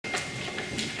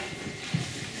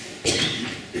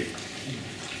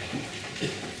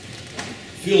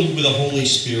Filled with the Holy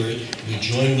Spirit, we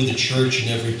join with the church in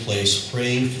every place,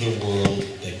 praying for the world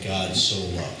that God so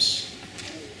loves.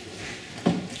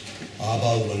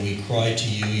 Abba, when we cry to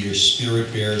you, your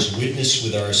Spirit bears witness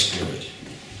with our spirit.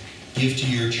 Give to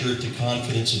your church the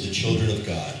confidence of the children of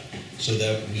God, so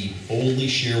that we boldly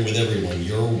share with everyone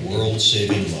your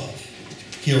world-saving love.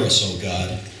 Hear us, O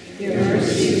God. Your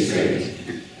mercy is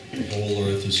great. The whole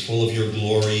earth is full of your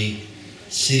glory.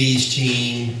 Cities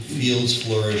teem, fields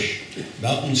flourish,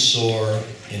 mountains soar,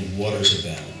 and waters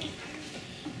abound.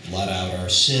 Blot out our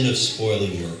sin of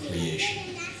spoiling your creation.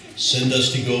 Send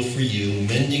us to go for you,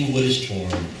 mending what is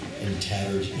torn and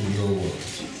tattered in your word.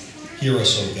 Hear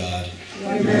us, O God.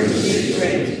 Your mercy is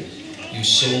great. You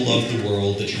so loved the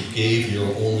world that you gave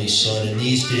your only Son. In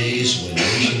these days when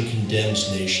nation condemns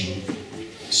nation,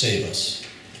 save us.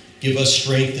 Give us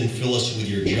strength and fill us with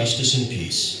your justice and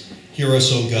peace. Hear us,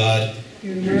 O God.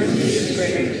 Your mercy is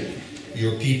great.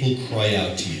 Your people cry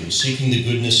out to you, seeking the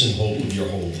goodness and hope of your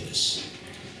holiness.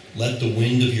 Let the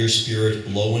wind of your Spirit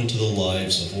blow into the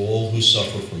lives of all who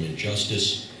suffer from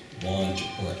injustice, want,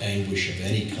 or anguish of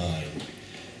any kind.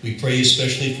 We pray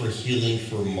especially for healing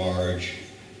for Marge,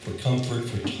 for comfort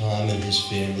for Tom and his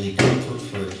family, comfort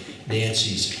for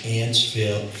Nancy's aunt's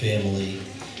family,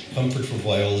 comfort for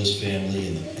Viola's family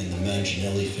and the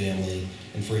Manginelli family,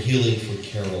 and for healing for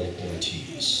Carol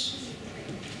Ortiz.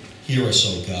 Hear us,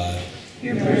 O God.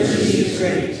 Your mercy is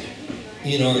great.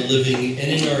 In our living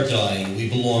and in our dying, we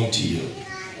belong to you.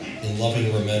 In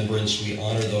loving remembrance, we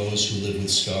honor those who live with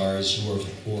scars,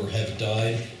 or have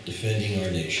died defending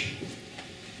our nation.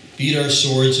 Beat our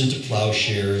swords into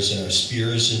plowshares and our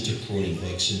spears into pruning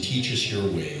hooks, and teach us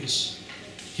your ways.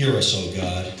 Hear us, O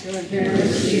God. Your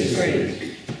mercy is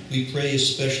great. We pray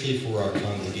especially for our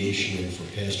congregation and for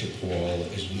Pastor Paul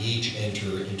as we each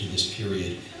enter into this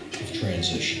period of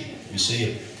transition. We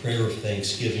say a prayer of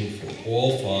thanksgiving for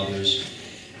all fathers,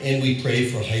 and we pray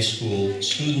for high school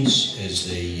students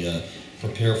as they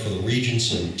prepare for the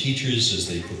regents and teachers as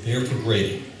they prepare for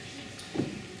grading.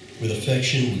 With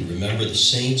affection, we remember the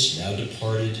saints now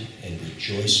departed and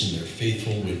rejoice in their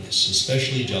faithful witness,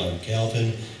 especially John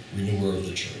Calvin, renewer of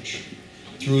the church.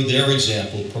 Through their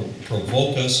example,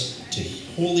 provoke us to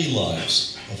holy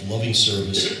lives of loving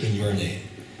service in your name.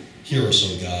 Hear us,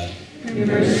 O God. Your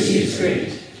mercy is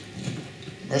great.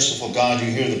 Merciful God, you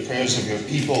hear the prayers of your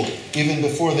people even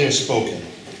before they are spoken.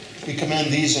 We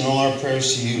commend these and all our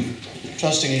prayers to you,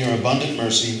 trusting in your abundant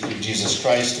mercy through Jesus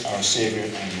Christ, our Savior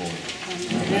and Lord.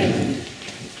 Amen.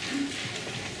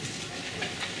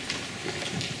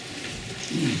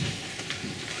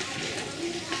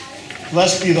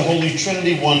 Blessed be the Holy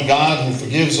Trinity, one God, who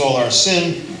forgives all our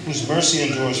sin, whose mercy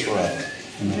endures forever.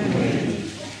 Amen.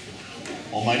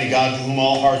 Almighty God, to whom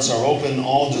all hearts are open,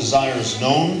 all desires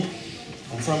known,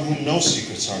 and from whom no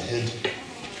secrets are hid,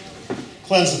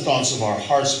 cleanse the thoughts of our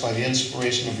hearts by the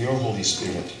inspiration of your Holy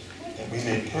Spirit, that we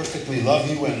may perfectly love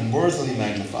you and worthily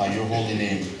magnify your holy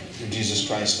name through Jesus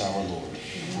Christ our Lord.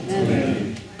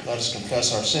 Amen. Let us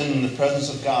confess our sin in the presence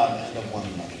of God and of one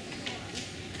another.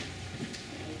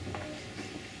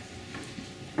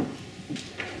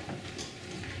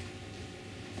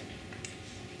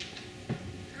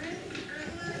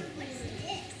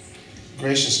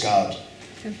 Gracious God,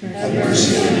 Have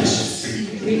mercy on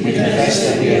us. We confess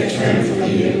that we have turned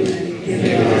from you and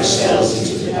given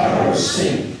ourselves into the power of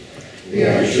sin. We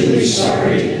are truly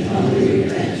sorry and humbly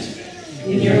repent.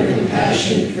 In your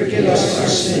compassion, forgive us our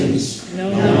sins,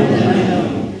 known and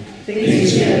unknown,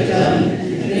 things we have done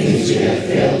and things we have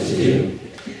failed to do.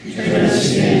 Turn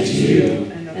us again to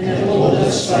you and uphold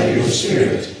us by your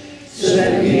Spirit, so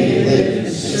that we may live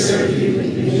and serve you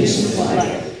in newness of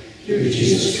life. Through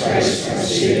Jesus Christ, our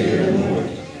Savior and Lord.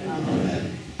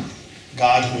 Amen.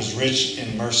 God, who is rich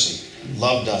in mercy,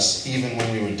 loved us even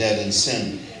when we were dead in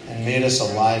sin, and made us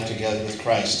alive together with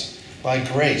Christ. By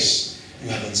grace you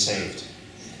have been saved.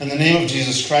 In the name of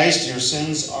Jesus Christ, your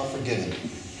sins are forgiven.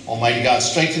 Almighty God,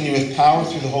 strengthen you with power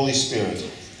through the Holy Spirit,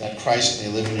 that Christ may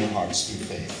live in your hearts through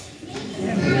faith.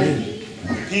 Amen.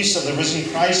 The peace of the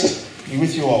risen Christ be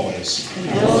with you always.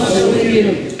 And also with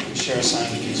you. We share a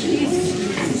sign of peace with one another.